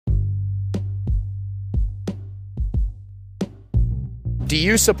Do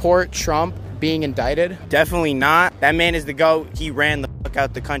you support Trump being indicted? Definitely not. That man is the GOAT. He ran the fuck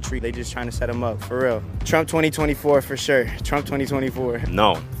out the country. They just trying to set him up, for real. Trump 2024 for sure. Trump 2024.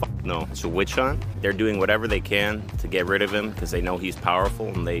 No. No. It's a witch hunt. They're doing whatever they can to get rid of him because they know he's powerful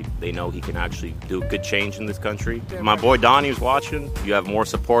and they know he can actually do good change in this country. My boy Donnie's watching. You have more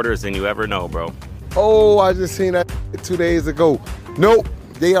supporters than you ever know, bro. Oh, I just seen that 2 days ago. Nope.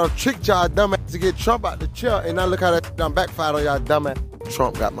 They tricked y'all dumbass to get Trump out the chair, and now look how that done backfired on y'all dumbass.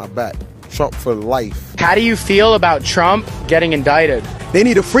 Trump got my back. Trump for life. How do you feel about Trump getting indicted? They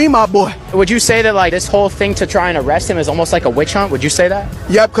need to free my boy. Would you say that like this whole thing to try and arrest him is almost like a witch hunt? Would you say that?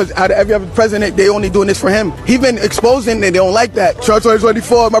 Yeah, because out of every other president, they only doing this for him. He's been exposing and they don't like that. Trump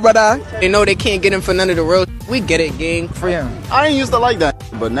 2024, my brother. They know they can't get him for none of the real. We get it, gang. Free him. I ain't used to like that.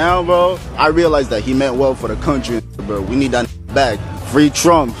 But now, bro, I realize that he meant well for the country, bro. We need that back. Free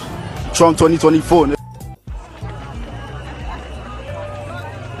Trump. Trump 2024.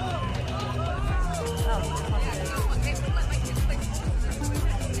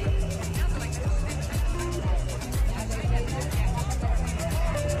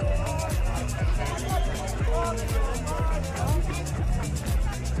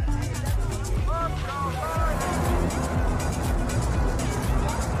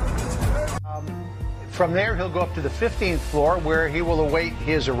 From there, he'll go up to the 15th floor where he will await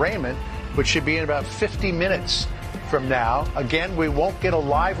his arraignment, which should be in about 50 minutes from now. Again, we won't get a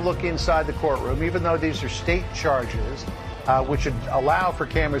live look inside the courtroom, even though these are state charges, which would allow for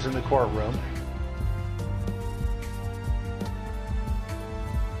cameras in the courtroom.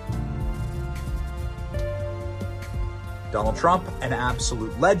 Donald Trump, an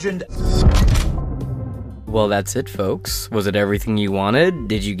absolute legend. Well, that's it, folks. Was it everything you wanted?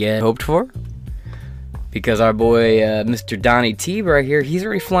 Did you get hoped for? Because our boy, Mr. Donnie T right here, he's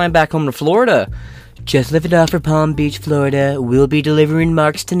already flying back home to Florida. Just lifted off for Palm Beach, Florida. We'll be delivering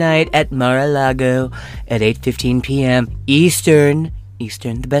marks tonight at Mar-a-Lago at 8:15 p.m. Eastern,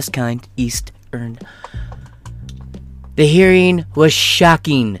 the best kind, Eastern. The hearing was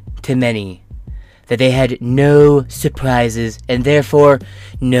shocking to many, that they had no surprises and therefore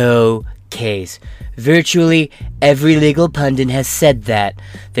no case. Virtually every legal pundit has said that.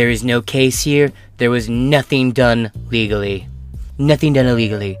 There is no case here. There was nothing done legally. Nothing done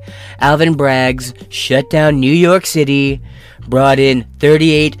illegally. Alvin Bragg's shut down New York City, brought in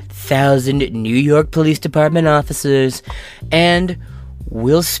 38,000 New York Police Department officers, and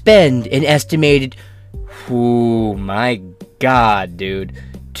will spend an estimated, oh my god, dude,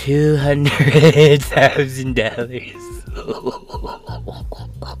 $200,000.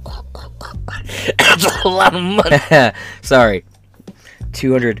 That's a lot of money. Sorry,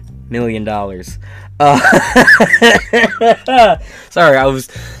 $200 million. Sorry, I'm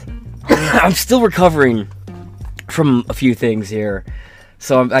still recovering from a few things here.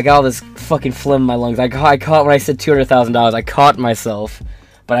 So I got all this fucking phlegm in my lungs. I caught when I said $200,000, I caught myself,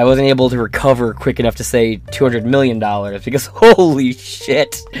 but I wasn't able to recover quick enough to say $200 million because holy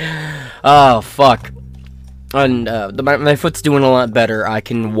shit. Oh, fuck. And my foot's doing a lot better. I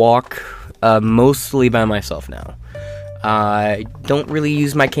can walk mostly by myself now. I don't really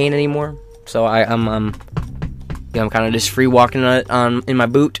use my cane anymore, so I'm kind of just free walking in my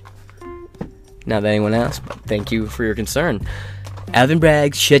boot. Not that anyone asked, but thank you for your concern. Alvin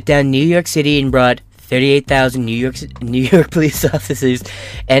Bragg shut down New York City and brought 38,000 New York police officers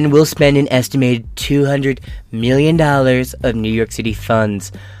and will spend an estimated $200 million of New York City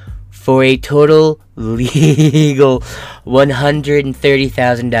funds for a total legal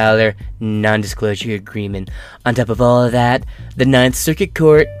 $130,000 non-disclosure agreement. On top of all of that, the Ninth Circuit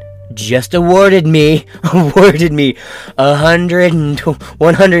Court just awarded me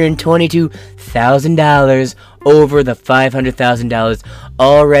 $122,000 over the $500,000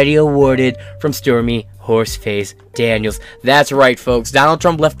 already awarded from Stormy Horseface Daniels. That's right, folks. Donald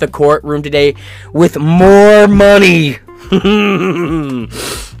Trump left the courtroom today with more money.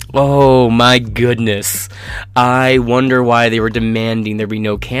 Oh my goodness. I wonder why they were demanding there be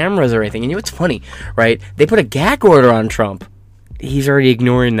no cameras or anything. And you know what's funny, right? They put a gag order on Trump. He's already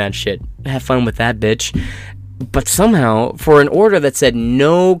ignoring that shit. Have fun with that, bitch. But somehow, for an order that said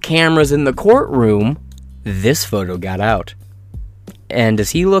no cameras in the courtroom, this photo got out. And does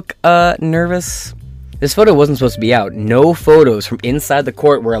he look nervous? This photo wasn't supposed to be out. No photos from inside the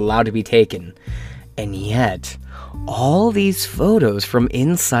court were allowed to be taken. And yet, all these photos from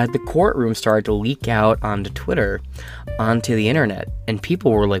inside the courtroom started to leak out onto Twitter, onto the internet. And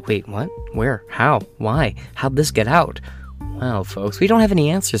people were like, wait, what? Where? How? Why? How'd this get out? Well, folks, we don't have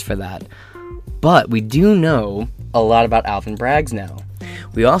any answers for that. But we do know a lot about Alvin Bragg now.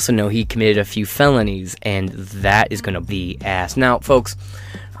 We also know he committed a few felonies, and that is going to be ass. Now, folks,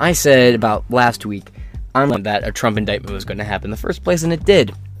 I said about last week that a Trump indictment was going to happen in the first place, and it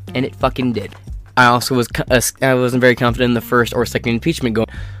did. And it fucking did. I also wasn't very confident in the first or second impeachment going.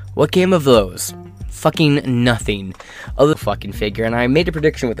 What came of those? Fucking nothing. Other fucking figure. And I made a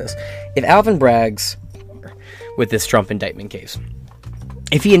prediction with this. If Alvin Bragg's with this Trump indictment case,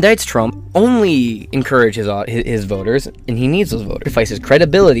 if he indicts Trump, only encourage his voters, and he needs those voters, sacrifice his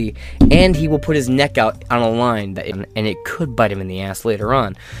credibility, and he will put his neck out on a line, and it could bite him in the ass later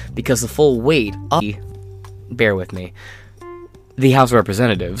on, because the full weight of, bear with me, the House of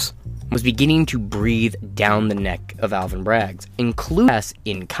Representatives was beginning to breathe down the neck of Alvin Bragg, including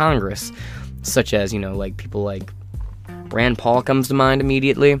in Congress, such as, like people like Rand Paul comes to mind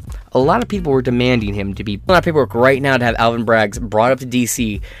immediately. A lot of people were demanding him to be. A lot of people work right now to have Alvin Bragg brought up to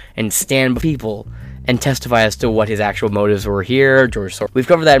D.C. and stand before people and testify as to what his actual motives were here. George Soros. We've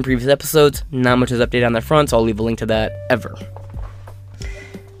covered that in previous episodes. Not much is updated on that front, so I'll leave a link to that ever.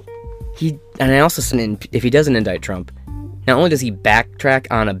 And I also said, if he doesn't indict Trump, not only does he backtrack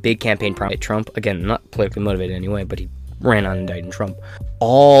on a big campaign promise Trump, again, not politically motivated anyway, but he ran on indicting Trump,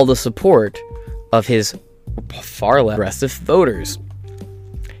 all the support of his far left progressive voters.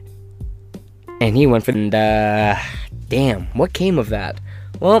 And he went for damn, what came of that?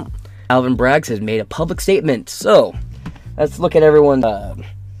 Well, Alvin Bragg has made a public statement. So, let's look at everyone. I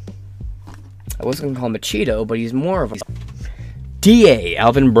wasn't going to call him a Cheeto, but he's more of a DA.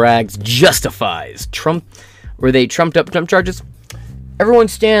 Alvin Bragg justifies Trump. Were they trumped up Trump charges? Everyone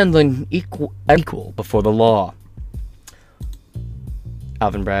stands on equal before the law.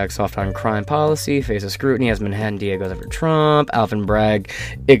 Alvin Bragg, soft on crime policy, faces scrutiny as Manhattan DA goes after Trump. Alvin Bragg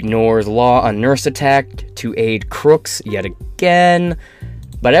ignores law on nurse attack to aid crooks yet again.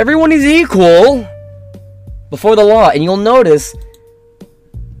 But everyone is equal before the law. And you'll notice,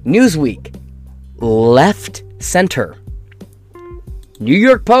 Newsweek, left center. New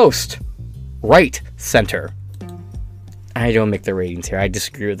York Post, right center. I don't make the ratings here. I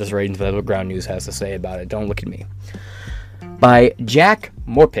disagree with this ratings, but what Ground News has to say about it. Don't look at me. By Jack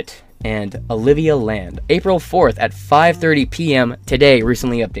Morpitt and Olivia Land. April 4th at 5:30 p.m. today,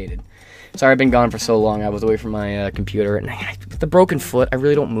 recently updated. Sorry I've been gone for so long. I was away from my computer. And with the broken foot, I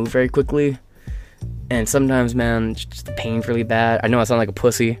really don't move very quickly. And sometimes, man, just the pain's really bad. I know I sound like a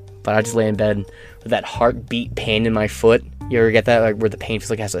pussy, but I just lay in bed with that heartbeat pain in my foot. You ever get that? Like where the pain feels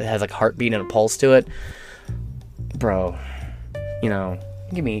like it has like heartbeat and a pulse to it? Bro,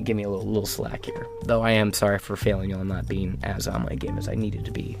 give me a little slack here. Though I am sorry for failing you on not being as on my game as I needed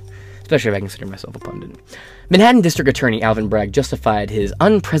to be, especially if I consider myself a pundit. Manhattan District Attorney Alvin Bragg justified his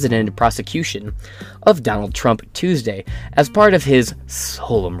unprecedented prosecution of Donald Trump Tuesday as part of his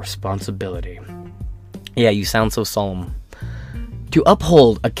solemn responsibility. Yeah, you sound so solemn. To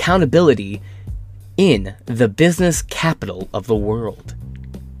uphold accountability in the business capital of the world.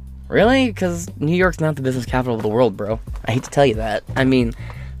 Really? Because New York's not the business capital of the world, bro. I hate to tell you that. I mean,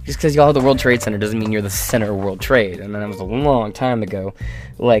 just because y'all have the World Trade Center doesn't mean you're the center of world trade. And that was a long time ago.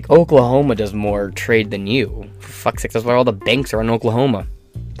 Like, Oklahoma does more trade than you. For fuck's sake, that's why all the banks are in Oklahoma.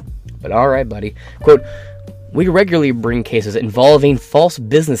 But alright, buddy. Quote, we regularly bring cases involving false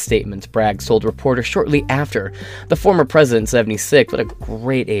business statements, Bragg told reporters shortly after the former president, 76, what a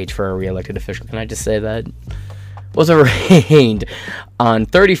great age for a re-elected official. Can I just say that? Was arraigned on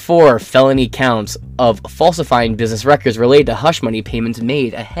 34 felony counts of falsifying business records related to hush money payments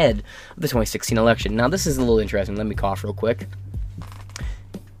made ahead of the 2016 election. Now, this is a little interesting. Let me cough real quick.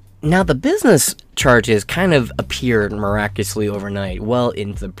 Now, the business charges kind of appeared miraculously overnight, well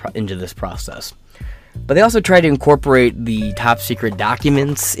into this process. But they also tried to incorporate the top secret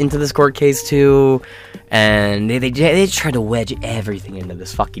documents into this court case too, and they just tried to wedge everything into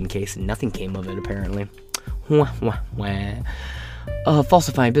this fucking case, and nothing came of it apparently.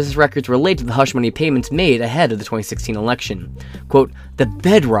 Falsifying business records related to the hush money payments made ahead of the 2016 election. Quote, the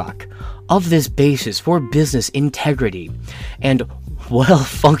bedrock of this basis for business integrity and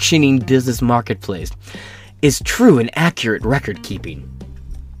well-functioning business marketplace is true and accurate record keeping.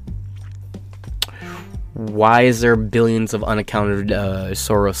 Why is there billions of unaccounted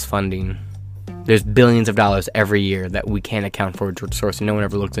Soros funding? There's billions of dollars every year that we can't account for George Soros, and no one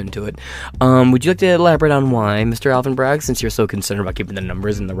ever looks into it. Would you like to elaborate on why, Mr. Alvin Bragg, since you're so concerned about keeping the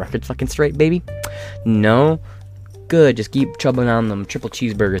numbers and the records fucking straight, baby? No? Good, just keep chubbing on them triple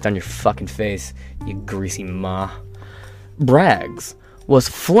cheeseburgers on your fucking face, you greasy ma. Bragg's was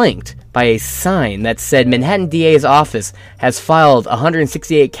flanked by a sign that said Manhattan DA's office has filed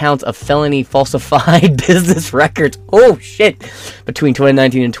 168 counts of felony falsified business records. Oh shit! Between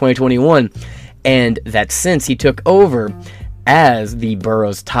 2019 and 2021. And that since he took over As the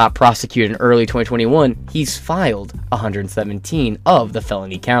borough's top prosecutor in early 2021, he's filed 117 of the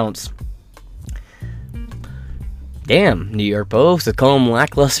felony counts. Damn, New York Post, to call him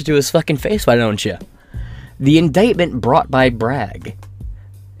lackluster to his fucking face, why don't you? The indictment brought by Bragg,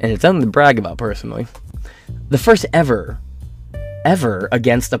 and it's something to brag about personally, the first ever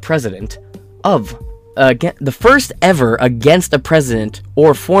against a president the first ever against a president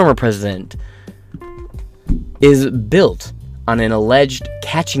or former president is built on an alleged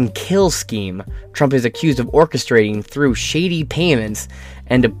catch-and-kill scheme Trump is accused of orchestrating through shady payments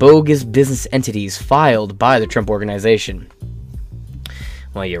and bogus business entities filed by the Trump Organization.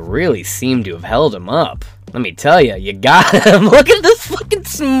 Well, you really seem to have held him up. Let me tell you, you got him. Look at this fucking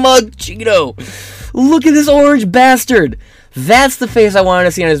smug Cheeto. Look at this orange bastard. That's the face I wanted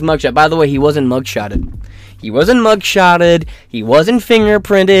to see on his mugshot. By the way, he wasn't mugshotted. He wasn't mugshotted, he wasn't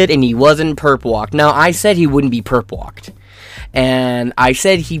fingerprinted, and he wasn't perp-walked. Now, I said he wouldn't be perp-walked. And I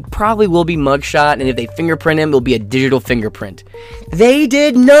said he probably will be mugshot, and if they fingerprint him, it'll be a digital fingerprint. They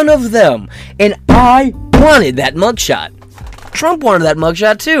did none of them. And I wanted that mugshot. Trump wanted that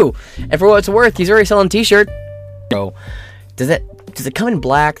mugshot too. And for what it's worth, he's already selling t-shirt. So, does it come in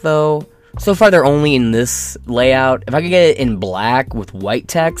black though? So far they're only in this layout. If I could get it in black with white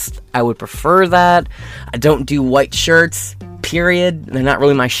text, I would prefer that. I don't do white shirts, period. They're not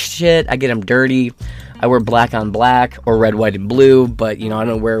really my shit. I get them dirty. I wear black on black or red, white, and blue, but I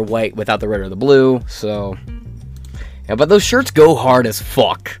don't wear white without the red or the blue. So, yeah, but those shirts go hard as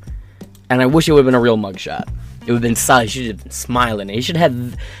fuck. And I wish it would have been a real mugshot. It would have been solid. He should have been smiling. He should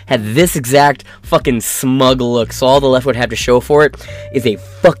have had this exact fucking smug look. So all the left would have to show for it is a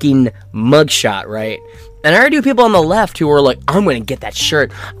fucking mugshot, right? And I already do people on the left who are like, I'm going to get that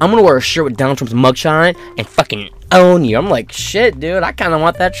shirt. I'm going to wear a shirt with Donald Trump's mugshot on it and fucking own you. I'm like, shit, dude, I kind of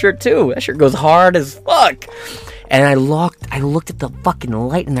want that shirt too. That shirt goes hard as fuck. And I looked at the fucking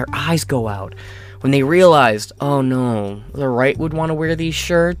light and their eyes go out when they realized, oh no, the right would want to wear these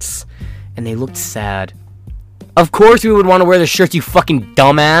shirts. And they looked sad. Of course we would want to wear the shirts, you fucking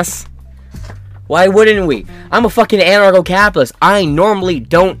dumbass. Why wouldn't we? I'm a fucking anarcho-capitalist. I normally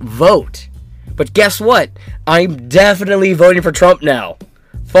don't vote. But guess what? I'm definitely voting for Trump now.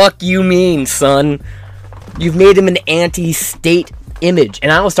 Fuck you mean, son. You've made him an anti-state image.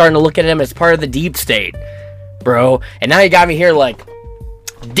 And I was starting to look at him as part of the deep state. Bro. And now you got me here like,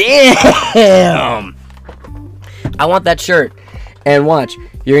 damn. I want that shirt. And watch.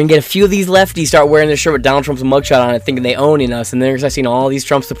 You're going to get a few of these lefties start wearing their shirt with Donald Trump's mugshot on it, thinking they owning us, and then you're going to start seeing all these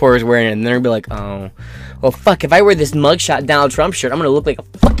Trump supporters wearing it, and they're going to be like, oh, well, fuck, if I wear this mugshot Donald Trump shirt, I'm going to look like a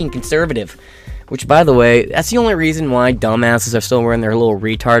fucking conservative. Which, by the way, that's the only reason why dumbasses are still wearing their little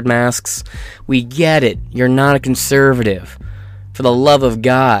retard masks. We get it. You're not a conservative. For the love of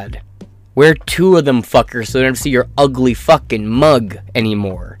God. Wear two of them fuckers so they don't see your ugly fucking mug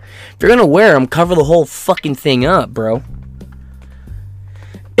anymore. If you're going to wear them, cover the whole fucking thing up, bro.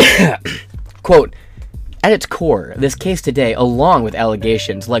 Quote, at its core, this case today, along with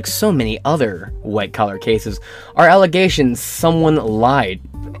allegations like so many other white-collar cases, are allegations someone lied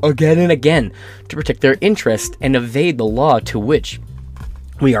again and again to protect their interest and evade the law to which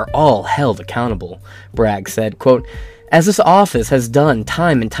we are all held accountable, Bragg said, quote, as this office has done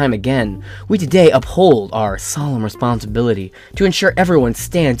time and time again, we today uphold our solemn responsibility to ensure everyone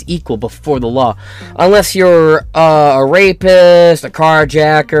stands equal before the law. Unless you're a rapist, a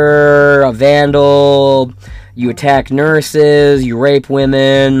carjacker, a vandal, you attack nurses, you rape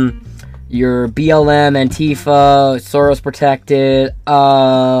women, you're BLM, Antifa, Soros protected,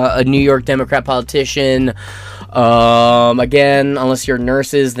 a New York Democrat politician. Again, unless you're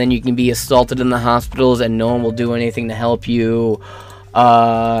nurses, then you can be assaulted in the hospitals and no one will do anything to help you.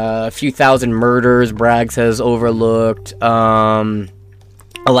 A few thousand murders, Bragg says, overlooked. Allowed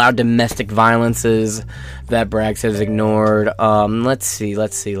domestic violences that Bragg says ignored. Let's see.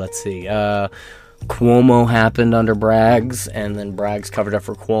 Cuomo happened under Bragg's, and then Bragg's covered up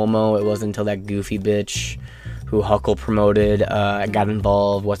for Cuomo. It wasn't until that goofy bitch who Huckle promoted, got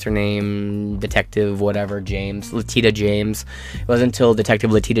involved, what's her name, Detective whatever, Latita James. It wasn't until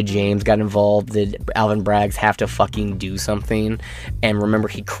Detective Latita James got involved that Alvin Braggs have to fucking do something. And remember,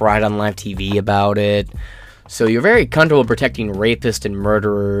 he cried on live TV about it. So you're very comfortable protecting rapists and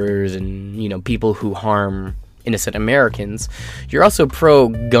murderers and, people who harm innocent Americans. You're also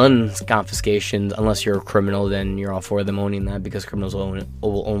pro-gun confiscations. Unless you're a criminal, then you're all for them owning that, because criminals will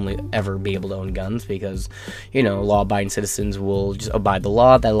only ever be able to own guns because, law-abiding citizens will just abide the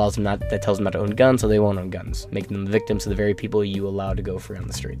law that tells them not to own guns, so they won't own guns, making them victims to the very people you allow to go free on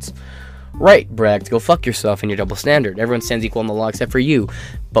the streets. Right, Bragg, go fuck yourself and your double standard. Everyone stands equal in the law except for you.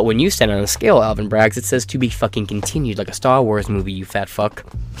 But when you stand on a scale, Alvin Braggs, it says to be fucking continued like a Star Wars movie, you fat fuck.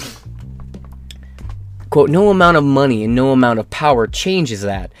 Quote, no amount of money and no amount of power changes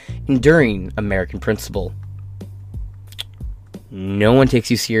that enduring American principle. No one takes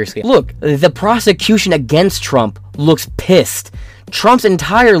you seriously. Look, the prosecution against Trump looks pissed. Trump's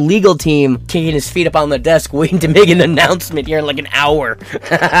entire legal team kicking his feet up on the desk waiting to make an announcement here in like an hour.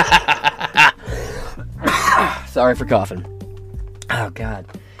 Sorry for coughing. Oh, God.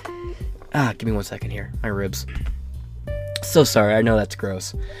 Give me 1 second here. My ribs. So sorry, I know that's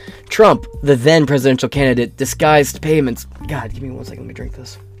gross. Trump, the then presidential candidate, disguised payments. God, give me 1 second, let me drink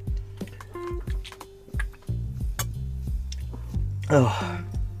this. Oh.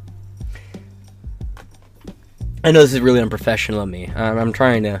 I know this is really unprofessional of me. I'm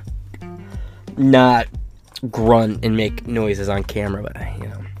trying to not grunt and make noises on camera, but, you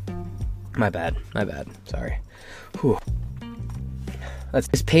know, my bad, sorry. Whew. That's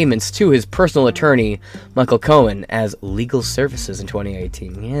his payments to his personal attorney, Michael Cohen, as legal services in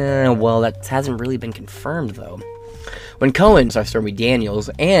 2018. Yeah, well, that hasn't really been confirmed, though. When Cohen saw Stormy Daniels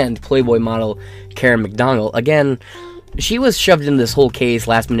and Playboy model Karen McDonald, again, she was shoved into this whole case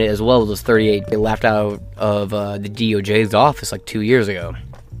last minute as well as those 38 they left out of the DOJ's office like 2 years ago.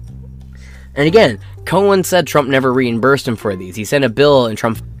 And again, Cohen said Trump never reimbursed him for these. He sent a bill and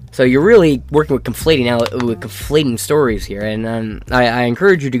Trump... So you're really working with conflating stories here, and I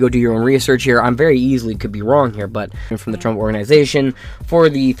encourage you to go do your own research here. I'm very easily could be wrong here, but from the Trump Organization for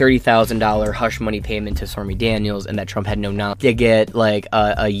the $30,000 hush money payment to Stormy Daniels, and that Trump had no knowledge to get like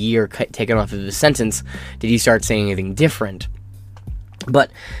a year taken off of his sentence. Did he start saying anything different?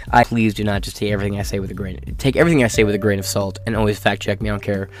 But please do not just take everything I say with a grain of salt, and always fact check me. I don't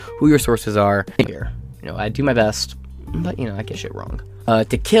care who your sources are. Here, you know, I do my best, but you know, I get shit wrong.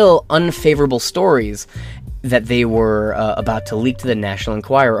 To kill unfavorable stories that they were about to leak to the National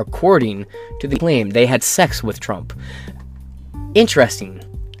Enquirer, according to the claim. They had sex with Trump. Interesting.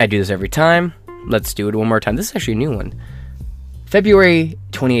 I do this every time. Let's do it one more time. This is actually a new one. February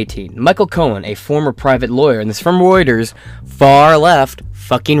 2018. Michael Cohen, a former private lawyer, and this is from Reuters, far left,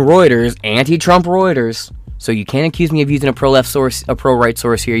 fucking Reuters, anti-Trump Reuters. So you can't accuse me of using a pro-left source, a pro-right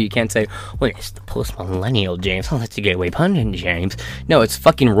source here. You can't say, well, it's the post-millennial James. Oh, that's a gateway pundit, James. No, it's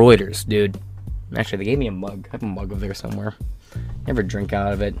fucking Reuters, dude. Actually, they gave me a mug. I have a mug over there somewhere. Never drink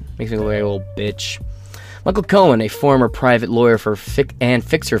out of it. Makes me look like a little bitch. Michael Cohen, a former private lawyer and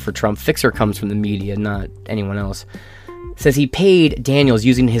fixer for Trump. Fixer comes from the media, not anyone else. Says he paid Daniels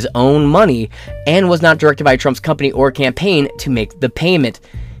using his own money and was not directed by Trump's company or campaign to make the payment.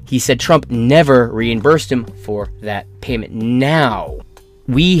 He said Trump never reimbursed him for that payment. Now,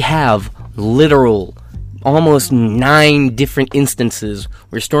 we have literal, almost 9 different instances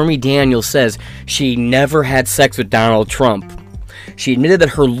where Stormy Daniels says she never had sex with Donald Trump. She admitted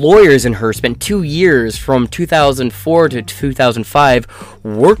that her lawyers and her spent 2 years from 2004 to 2005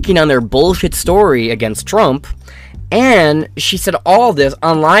 working on their bullshit story against Trump. And she said all this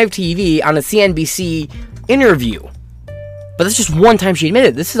on live TV on a CNBC interview. But that's just one time she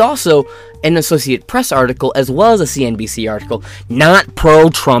admitted. This is also an Associated Press article as well as a CNBC article, not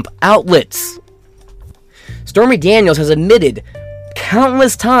pro-Trump outlets. Stormy Daniels has admitted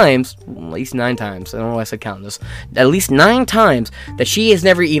countless times, at least 9 times, I don't know why I said countless, at least 9 times, that she has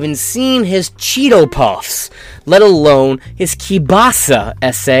never even seen his Cheeto Puffs, let alone his kielbasa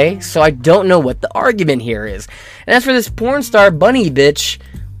essay, so I don't know what the argument here is. And as for this porn star bunny bitch,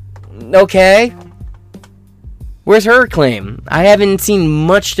 okay, where's her claim? I haven't seen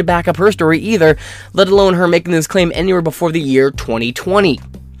much to back up her story either, let alone her making this claim anywhere before the year 2020.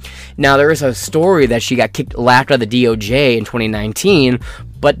 Now, there is a story that she got laughed out of the DOJ in 2019,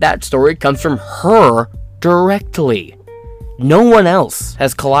 but that story comes from her directly. No one else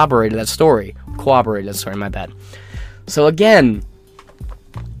has corroborated that story. My bad. So again,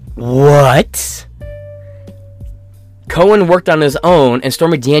 what? Cohen worked on his own, and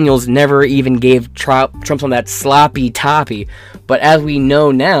Stormy Daniels never even gave Trump some of that sloppy toppy. But as we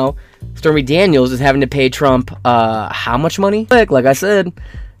know now, Stormy Daniels is having to pay Trump, how much money? Like I said,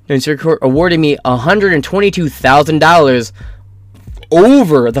 the court awarded me $122,000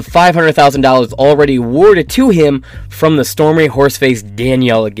 over the $500,000 already awarded to him from the Stormy Horseface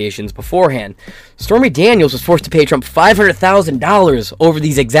Daniel allegations beforehand. Stormy Daniels was forced to pay Trump $500,000 over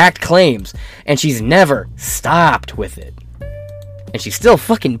these exact claims, and she's never stopped with it. And she's still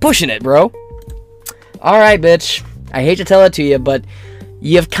fucking pushing it, bro. Alright, bitch. I hate to tell it to you, but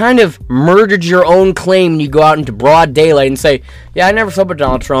you've kind of murdered your own claim when you go out into broad daylight and say, yeah, I never spoke with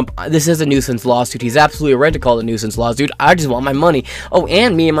Donald Trump. This is a nuisance lawsuit. He's absolutely right to call it a nuisance lawsuit. I just want my money. Oh,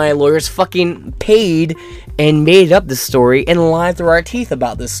 and me and my lawyers fucking paid and made up this story and lied through our teeth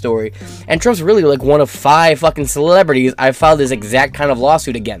about this story. And Trump's really like one of 5 fucking celebrities I filed this exact kind of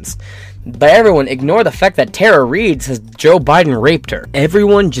lawsuit against. But everyone, ignore the fact that Tara Reid says Joe Biden raped her.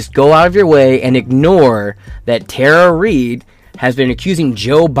 Everyone just go out of your way and ignore that Tara Reid has been accusing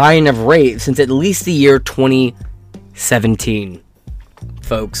Joe Biden of rape since at least the year 2017.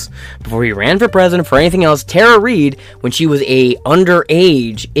 Folks, before he ran for president, for anything else, Tara Reid, when she was a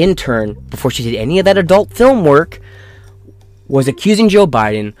underage intern, before she did any of that adult film work, was accusing Joe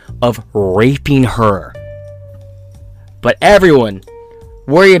Biden of raping her. But everyone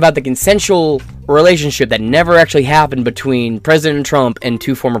worry about the consensual relationship that never actually happened between President Trump and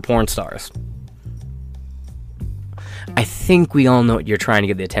 2 former porn stars. I think we all know what you're trying to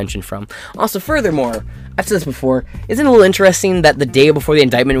get the attention from. Also, furthermore, I've said this before, isn't it a little interesting that the day before the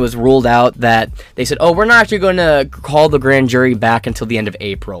indictment was ruled out that they said, oh, we're not actually going to call the grand jury back until the end of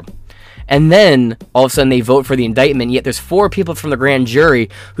April. And then, all of a sudden, they vote for the indictment, yet there's 4 people from the grand jury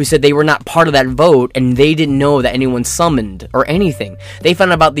who said they were not part of that vote, and they didn't know that anyone summoned or anything. They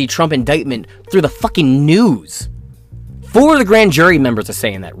found out about the Trump indictment through the fucking news. 4 of the grand jury members are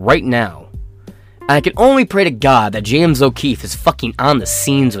saying that right now. And I can only pray to God that James O'Keefe is fucking on the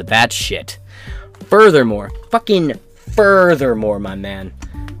scenes with that shit. Furthermore, my man.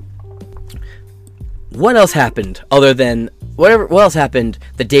 What else happened other than... What else happened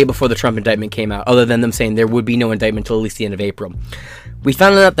the day before the Trump indictment came out, other than them saying there would be no indictment until at least the end of April? We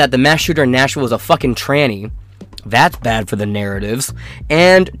found out that the mass shooter in Nashville was a fucking tranny. That's bad for the narratives.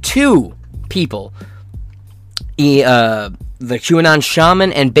 And 2 people, the QAnon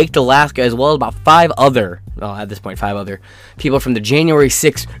shaman and Baked Alaska, as well as about 5 other people from the January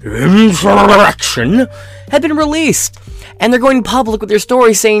 6th insurrection had been released. And they're going public with their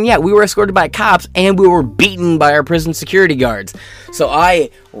story saying, yeah, we were escorted by cops and we were beaten by our prison security guards. So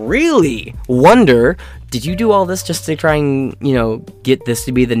I really wonder, did you do all this just to try and, get this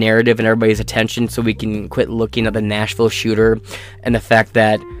to be the narrative and everybody's attention so we can quit looking at the Nashville shooter and the fact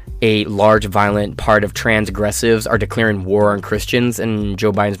that a large violent part of transgressives are declaring war on Christians and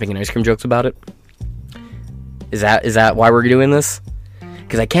Joe Biden's making ice cream jokes about it? Is that why we're doing this?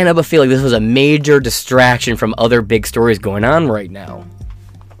 Because I can't help but feel like this was a major distraction from other big stories going on right now.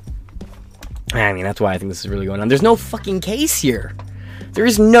 I mean, that's why I think this is really going on. There's no fucking case here. There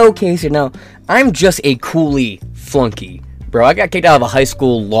is no case here. Now, I'm just a Cooley flunky. Bro, I got kicked out of a high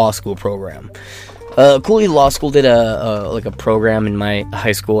school law school program. Cooley Law School did a program in my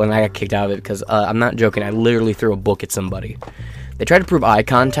high school, and I got kicked out of it because, I'm not joking, I literally threw a book at somebody. They tried to prove eye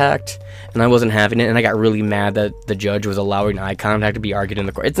contact, and I wasn't having it, and I got really mad that the judge was allowing eye contact to be argued in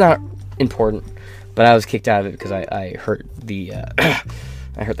the court. It's not important, but I was kicked out of it because I hurt the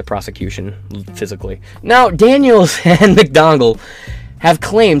I hurt the prosecution physically. Now, Daniels and McDonald have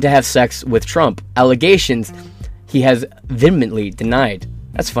claimed to have sex with Trump. Allegations he has vehemently denied.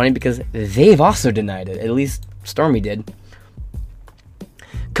 That's funny because they've also denied it. At least Stormy did.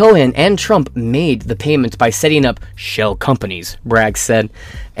 Cohen and Trump made the payments by setting up shell companies, Bragg said,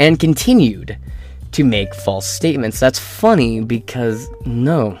 and continued to make false statements. That's funny because,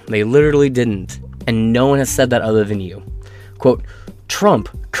 no, they literally didn't. And no one has said that other than you. Quote, Trump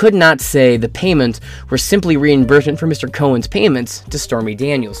could not say the payments were simply reimbursement for Mr. Cohen's payments to Stormy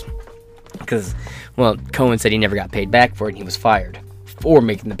Daniels. Because, well, Cohen said he never got paid back for it and he was fired for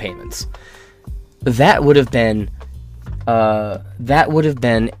making the payments. That would have been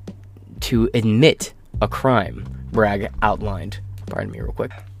to admit a crime, Bragg outlined. Pardon me real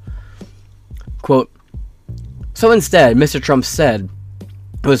quick. Quote, so instead, Mr. Trump said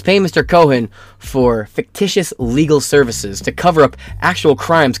it was paying Mr. Cohen for fictitious legal services to cover up actual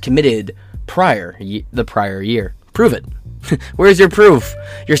crimes committed the prior year. Prove it. Where's your proof?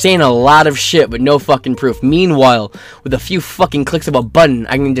 You're saying a lot of shit with no fucking proof. Meanwhile, with a few fucking clicks of a button,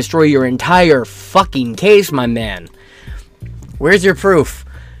 I can destroy your entire fucking case, my man. Where's your proof?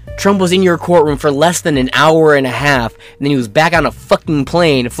 Trump was in your courtroom for less than an hour and a half, and then he was back on a fucking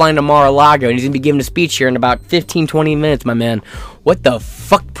plane flying to Mar-a-Lago, and he's gonna be giving a speech here in about 15-20 minutes, my man. What the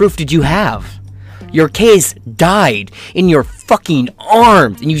fuck proof did you have? Your case died in your fucking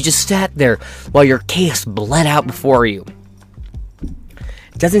arms, and you just sat there while your case bled out before you.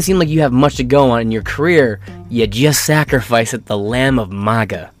 It doesn't seem like you have much to go on in your career. You just sacrificed at the Lamb of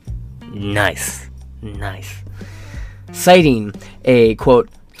MAGA. Nice. Citing a, quote,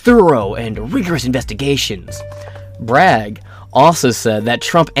 thorough and rigorous investigations, Bragg also said that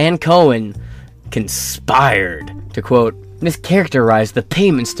Trump and Cohen conspired to, quote, mischaracterized the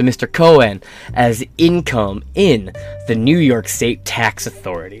payments to Mr. Cohen as income in the New York State tax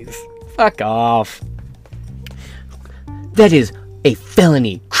authorities. Fuck off. That is a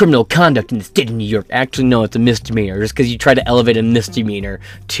felony criminal conduct in the state of New York. Actually, no, it's a misdemeanor. Just because you try to elevate a misdemeanor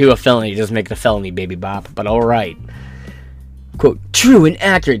to a felony doesn't make it a felony, baby bop. But alright. Quote, true and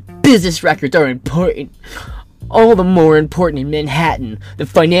accurate business records are important. All the more important in Manhattan, the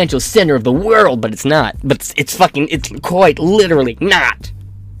financial center of the world. But it's not. But it's quite literally not.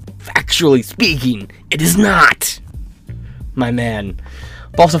 Factually speaking, it is not. My man.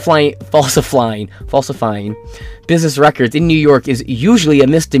 Falsifying business records in New York is usually a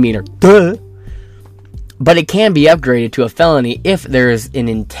misdemeanor. Duh. But it can be upgraded to a felony if there is an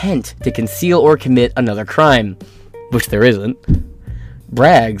intent to conceal or commit another crime, which there isn't.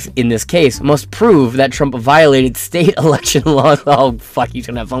 Braggs, in this case, must prove that Trump violated state election laws. Oh, fuck, he's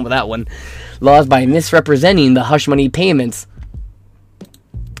gonna have fun with that one. Laws by misrepresenting the hush money payments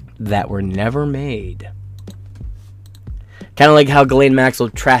that were never made. Kind of like how Ghislaine Maxwell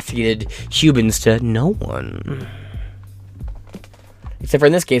trafficked Cubans to no one. Except for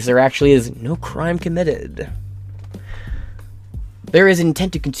in this case, there actually is no crime committed. There is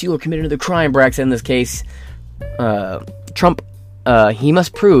intent to conceal or commit another crime, Bragg said in this case. Trump, he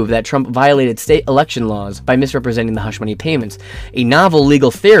must prove that Trump violated state election laws by misrepresenting the hush money payments. A novel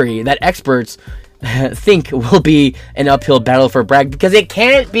legal theory that experts think will be an uphill battle for Bragg because it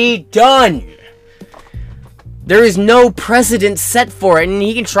can't be done. There is no precedent set for it, and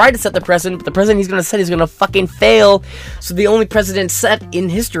he can try to set the precedent, but the precedent he's going to set is going to fucking fail. So the only precedent set in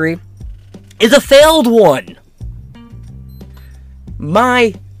history is a failed one.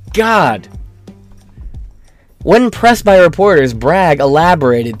 My God. When pressed by reporters, Bragg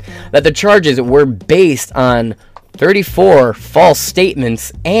elaborated that the charges were based on 34 false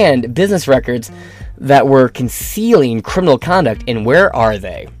statements and business records that were concealing criminal conduct. And where are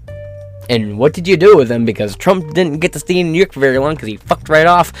they? And what did you do with them? Because Trump didn't get to stay in New York for very long because he fucked right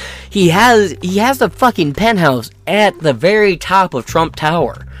off. He has the fucking penthouse at the very top of Trump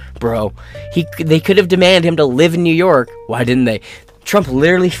Tower, bro. They could have demanded him to live in New York. Why didn't they? Trump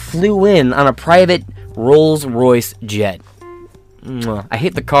literally flew in on a private Rolls-Royce jet. I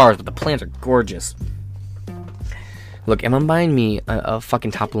hate the cars, but the plans are gorgeous. Look, am I buying me a fucking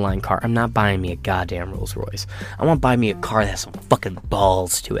top-of-the-line car? I'm not buying me a goddamn Rolls-Royce. I want to buy me a car that has some fucking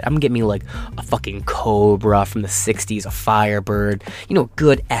balls to it. I'm gonna get me, like, a fucking Cobra from the 60s, a Firebird. You know, a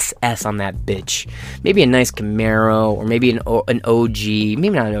good SS on that bitch. Maybe a nice Camaro, or maybe an OG. Maybe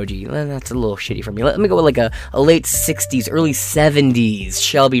not an OG. That's a little shitty for me. Let me go with, like, a late 60s, early 70s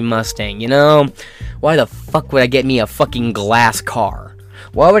Shelby Mustang, you know? Why the fuck would I get me a fucking glass car?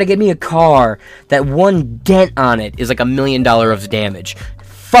 Why would I get me a car that one dent on it is like $1 million of damage?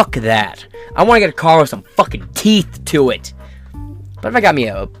 Fuck that. I want to get a car with some fucking teeth to it. But if I got me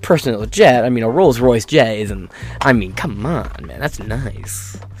a personal jet, I mean, a Rolls-Royce jet isn't... I mean, come on, man. That's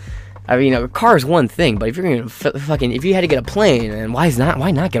nice. I mean, a car is one thing, but if you're going to if you had to get a plane, and why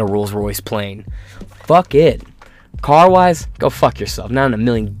not get a Rolls-Royce plane? Fuck it. Car-wise, go fuck yourself. Not in a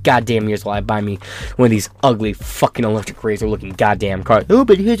million goddamn years will I buy me one of these ugly fucking electric razor-looking goddamn cars. Oh,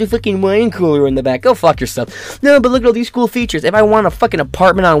 but here's a fucking wine cooler in the back. Go fuck yourself. No, but look at all these cool features. If I want a fucking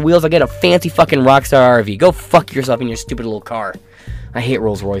apartment on wheels, I'll get a fancy fucking Rockstar RV. Go fuck yourself in your stupid little car. I hate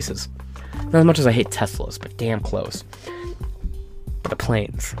Rolls-Royces. Not as much as I hate Teslas, but damn close. But the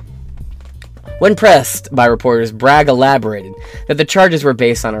planes. When pressed by reporters, Bragg elaborated that the charges were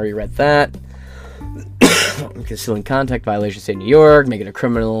based on, I already read that, concealing contact violations in New York, making it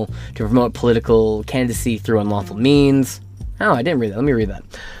criminal to promote political candidacy through unlawful means. Oh, I didn't read that. Let me read that.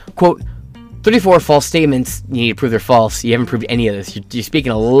 Quote, 34 false statements. You need to prove they're false. You haven't proved any of this. You're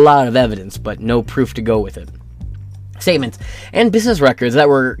speaking a lot of evidence, but no proof to go with it. Statements and business records that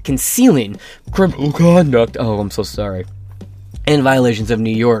were concealing criminal conduct. Oh, I'm so sorry. And violations of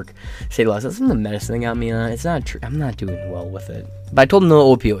New York state laws. That's the medicine they got me on. It's not true. I'm not doing well with it. But I told them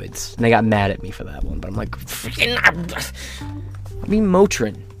no opioids, and they got mad at me for that one. But I'm like, I mean,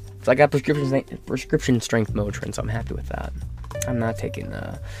 Motrin. So I got prescription strength Motrin, so I'm happy with that. I'm not taking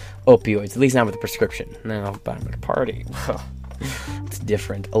opioids, at least not with a prescription. No, but I'm at a party. It's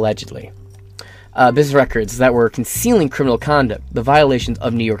different, allegedly. Business records that were concealing criminal conduct, the violations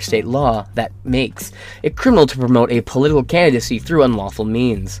of New York state law that makes it criminal to promote a political candidacy through unlawful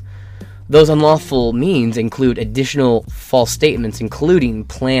means. Those unlawful means include additional false statements, including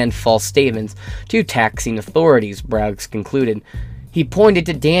planned false statements to taxing authorities, Bragg concluded. He pointed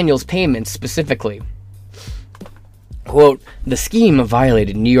to Daniels' payments specifically. Quote, the scheme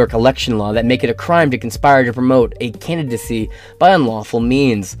violated New York election law that make it a crime to conspire to promote a candidacy by unlawful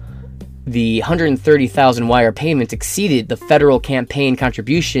means. the 130,000 wire payments exceeded the federal campaign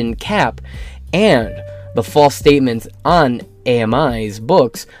contribution cap, and the false statements on AMI's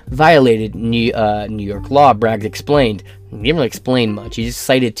books violated New York law, Bragg explained. He didn't really explain much. He just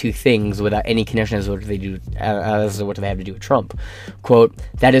cited two things without any connection as to what they have to do with Trump. Quote,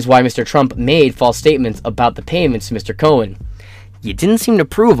 "That is why Mr. Trump made false statements about the payments to Mr. Cohen. You didn't seem to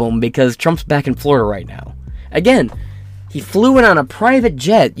prove them because Trump's back in Florida right now." Again, he flew in on a private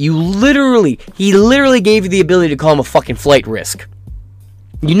jet. He literally gave you the ability to call him a fucking flight risk.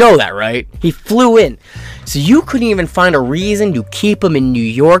 You know that, right? He flew in. So you couldn't even find a reason to keep him in New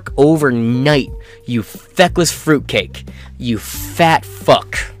York overnight, you feckless fruitcake. You fat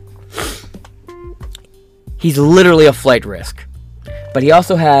fuck. He's literally a flight risk. But he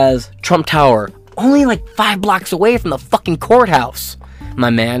also has Trump Tower, only like 5 blocks away from the fucking courthouse,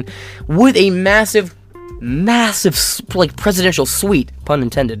 my man, with a massive like presidential suite, pun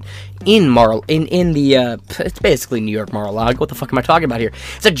intended, in the it's basically New York Mar-a-Lago. What the fuck am I talking about here?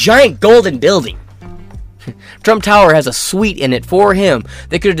 It's a giant golden building. Trump Tower has a suite in it for him.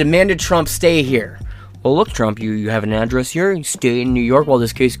 They could have demanded Trump stay here. Well, look, Trump, you have an address here. You stay in New York while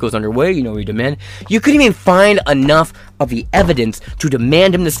this case goes underway. You know what you demand. You couldn't even find enough of the evidence to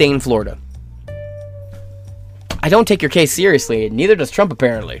demand him to stay in Florida. I don't take your case seriously. Neither does Trump,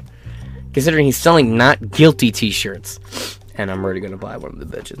 apparently, considering he's selling not guilty t-shirts. And I'm already going to buy one of the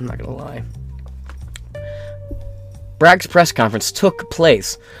bitches, I'm not going to lie. Bragg's press conference took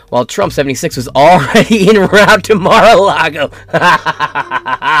place while Trump 76 was already en route to Mar-a-Lago.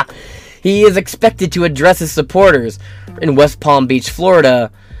 He is expected to address his supporters in West Palm Beach, Florida,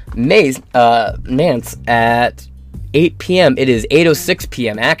 Nance, at 8 p.m. It is 8:06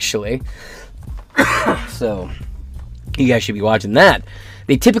 p.m. actually. So, you guys should be watching that.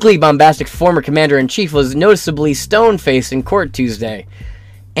 The typically bombastic former commander-in-chief was noticeably stone-faced in court Tuesday,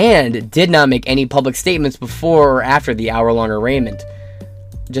 and did not make any public statements before or after the hour-long arraignment.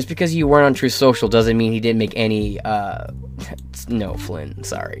 Just because you weren't on Truth Social doesn't mean he didn't make any, no, Flynn,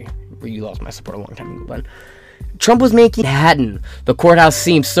 sorry. You lost my support a long time ago, Flynn. Trump was making Manhattan. The courthouse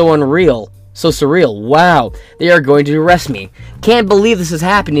seems so unreal, so surreal. Wow, they are going to arrest me. Can't believe this is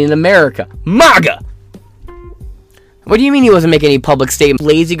happening in America. MAGA! What do you mean he wasn't making any public statements?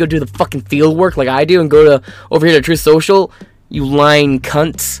 Lazy, go do the fucking field work like I do and go over here to Truth Social? You lying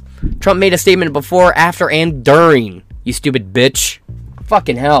cunts. Trump made a statement before, after, and during. You stupid bitch.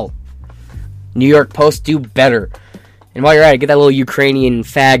 Fucking hell. New York Post, do better. And while you're at it, get that little Ukrainian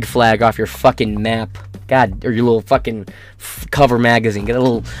fag flag off your fucking map. God, or your little fucking cover magazine. Get a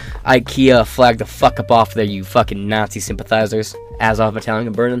little IKEA flag the fuck up off there, you fucking Nazi sympathizers. Azov Battalion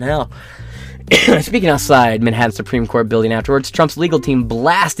and burn in hell. Speaking outside Manhattan Supreme Court building afterwards, Trump's legal team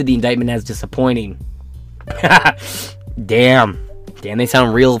blasted the indictment as disappointing. Damn, they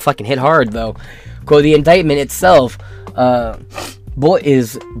sound real fucking hit hard, though. Quote, the indictment itself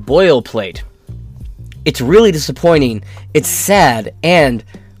is boilerplate. It's really disappointing. It's sad, and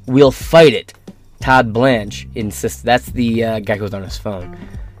we'll fight it. Todd Blanche insists. That's the guy who's on his phone.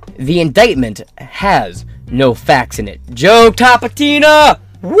 The indictment has no facts in it. Joe Tapatina!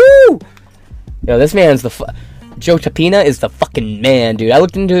 Woo! Yo, this man's Joe Tapina is the fucking man, dude. I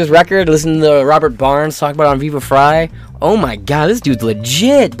looked into his record, listened to Robert Barnes talk about it on Viva Fry. Oh my god, this dude's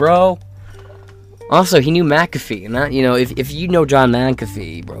legit, bro. Also, he knew McAfee, and that, you know, if you know John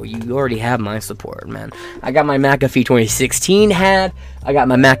McAfee, bro, you already have my support, man. I got my McAfee 2016 hat. I got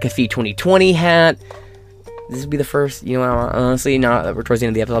my McAfee 2020 hat. This will be the first, you know, honestly, now that we're towards the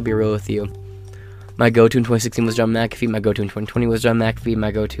end of the episode, I'll be real with you. My go-to in 2016 was John McAfee. My go-to in 2020 was John McAfee.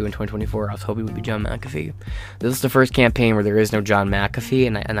 My go-to in 2024, I was hoping would be John McAfee. This is the first campaign where there is no John McAfee,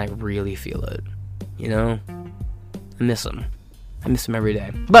 and I really feel it. You know? I miss him. I miss him every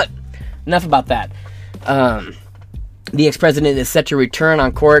day. But, enough about that. The ex-president is set to return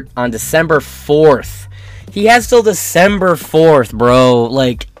on court on December 4th. He has till December 4th, bro.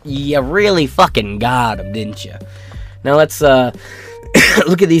 Like, you really fucking got him, didn't you? Now let's,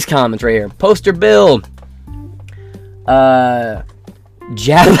 look at these comments right here. Poster Bill. Job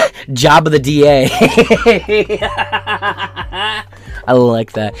of the DA. I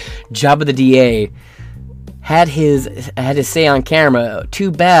like that. Job of the DA had his say on camera. Too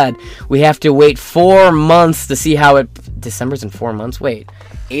bad we have to wait 4 months to see how it. December's in 4 months. Wait,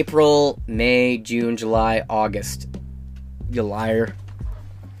 April, May, June, July, August. You liar.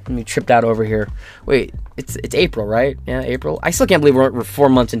 Let me tripped out over here. Wait, it's April, right? Yeah, April. I still can't believe we're 4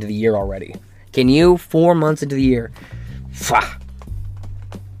 months into the year already. Can you? 4 months into the year.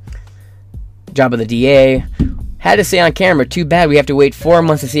 Job of the DA. Had to say on camera, too bad we have to wait 4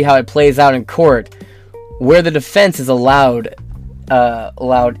 months to see how it plays out in court, where the defense is allowed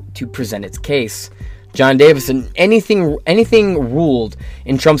allowed to present its case. John Davison, anything ruled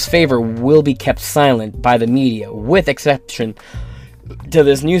in Trump's favor will be kept silent by the media, with exception to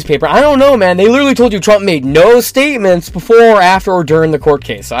this newspaper. I don't know, man. They literally told you Trump made no statements before, after, or during the court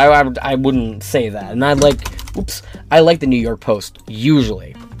case. I wouldn't say that. And I like the New York Post,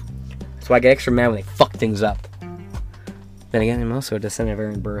 usually. So I get extra mad when they fuck things up. Then again, I'm also a descendant of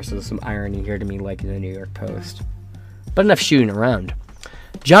Aaron Burr, so there's some irony here to me liking the New York Post. But enough shooting around.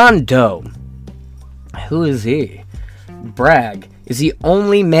 John Doe. Who is he? Bragg is the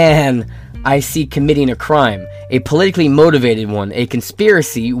only man I see committing a crime, a politically motivated one, a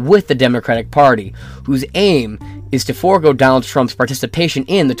conspiracy with the Democratic Party, whose aim is to forego Donald Trump's participation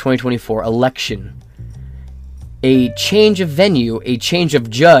in the 2024 election. A change of venue, a change of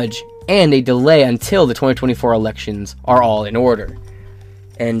judge, and a delay until the 2024 elections are all in order.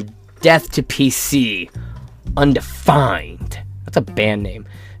 And death to PC, undefined. That's a band name.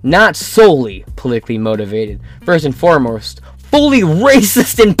 Not solely politically motivated. First and foremost, fully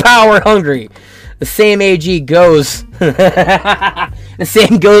racist and power hungry. The same AG goes. The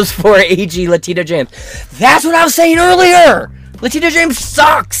same goes for AG Letitia James. That's what I was saying earlier. Letitia James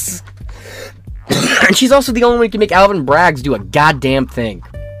sucks. And she's also the only one who can make Alvin Braggs do a goddamn thing.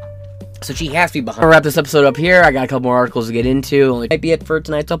 So she has to be behind. I'll wrap this episode up here. I got a couple more articles to get into. Only might be it for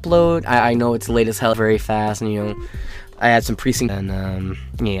tonight's upload. I know it's late as hell, very fast, and you know, I had some precinct, and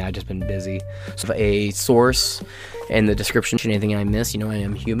yeah, I've just been busy. So a source in the description, anything I miss, you know, I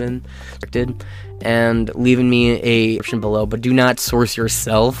am human, and leaving me a description below, but do not source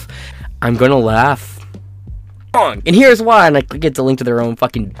yourself. I'm gonna laugh. And here's why, and I get the link to their own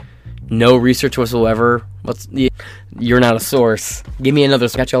fucking no research whatsoever. You're not a source. Give me another.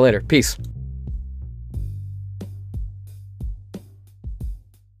 Catch y'all later. Peace.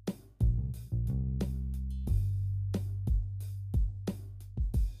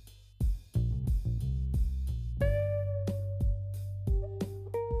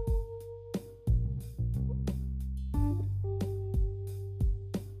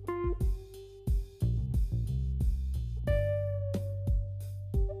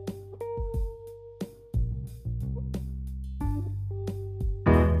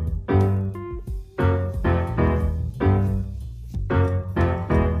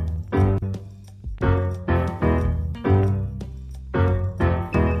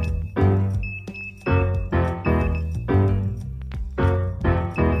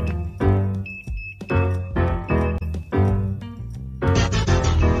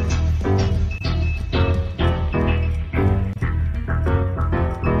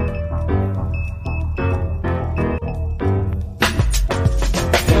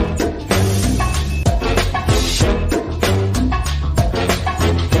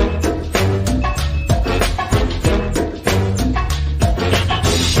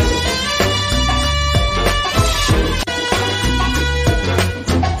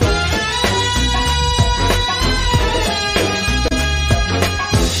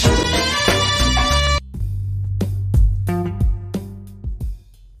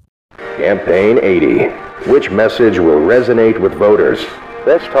 Campaign 80. Which message will resonate with voters?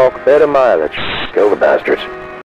 Let's talk better mileage. Go the bastards.